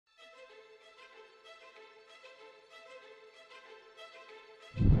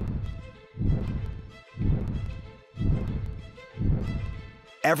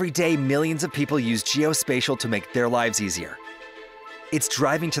Every day, millions of people use Geospatial to make their lives easier. It's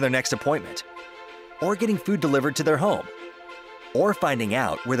driving to their next appointment, or getting food delivered to their home, or finding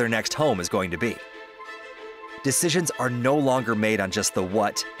out where their next home is going to be. Decisions are no longer made on just the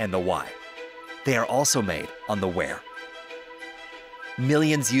what and the why. They are also made on the where.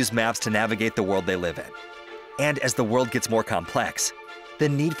 Millions use maps to navigate the world they live in. And as the world gets more complex, the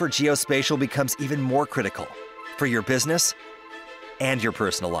need for Geospatial becomes even more critical for your business and your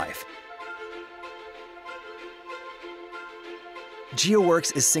personal life.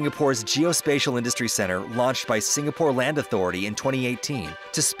 GeoWorks is Singapore's geospatial industry center launched by Singapore Land Authority in 2018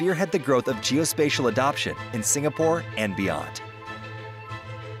 to spearhead the growth of geospatial adoption in Singapore and beyond.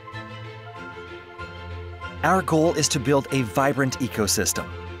 Our goal is to build a vibrant ecosystem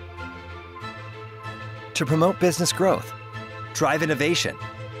to promote business growth, drive innovation,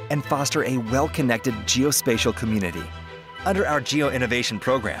 and foster a well-connected geospatial community. Under our Geo Innovation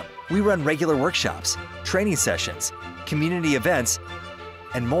program, we run regular workshops, training sessions, community events,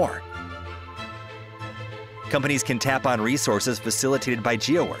 and more. Companies can tap on resources facilitated by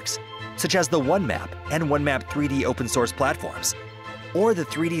GeoWorks, such as the OneMap and OneMap 3D open source platforms, or the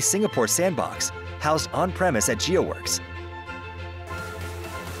 3D Singapore Sandbox, housed on-premise at GeoWorks.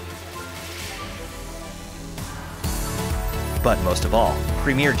 But most of all,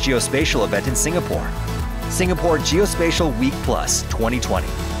 premier geospatial event in Singapore, Singapore Geospatial Week Plus 2020.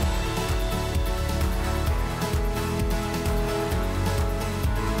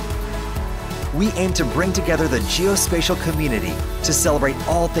 We aim to bring together the geospatial community to celebrate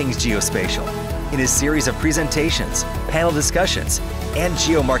all things geospatial in a series of presentations, panel discussions, and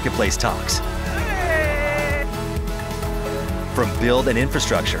Geo Marketplace talks. From build and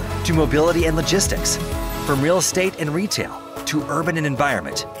infrastructure to mobility and logistics, from real estate and retail to urban and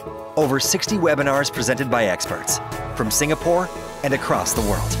environment, over 60 webinars presented by experts from Singapore and across the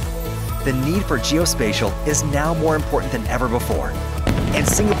world. The need for geospatial is now more important than ever before, and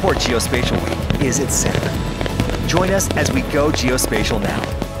Singapore Geospatial Week is its center. Join us as we go geospatial now.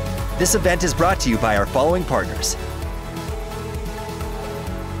 This event is brought to you by our following partners.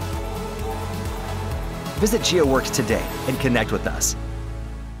 Visit GeoWorks today and connect with us.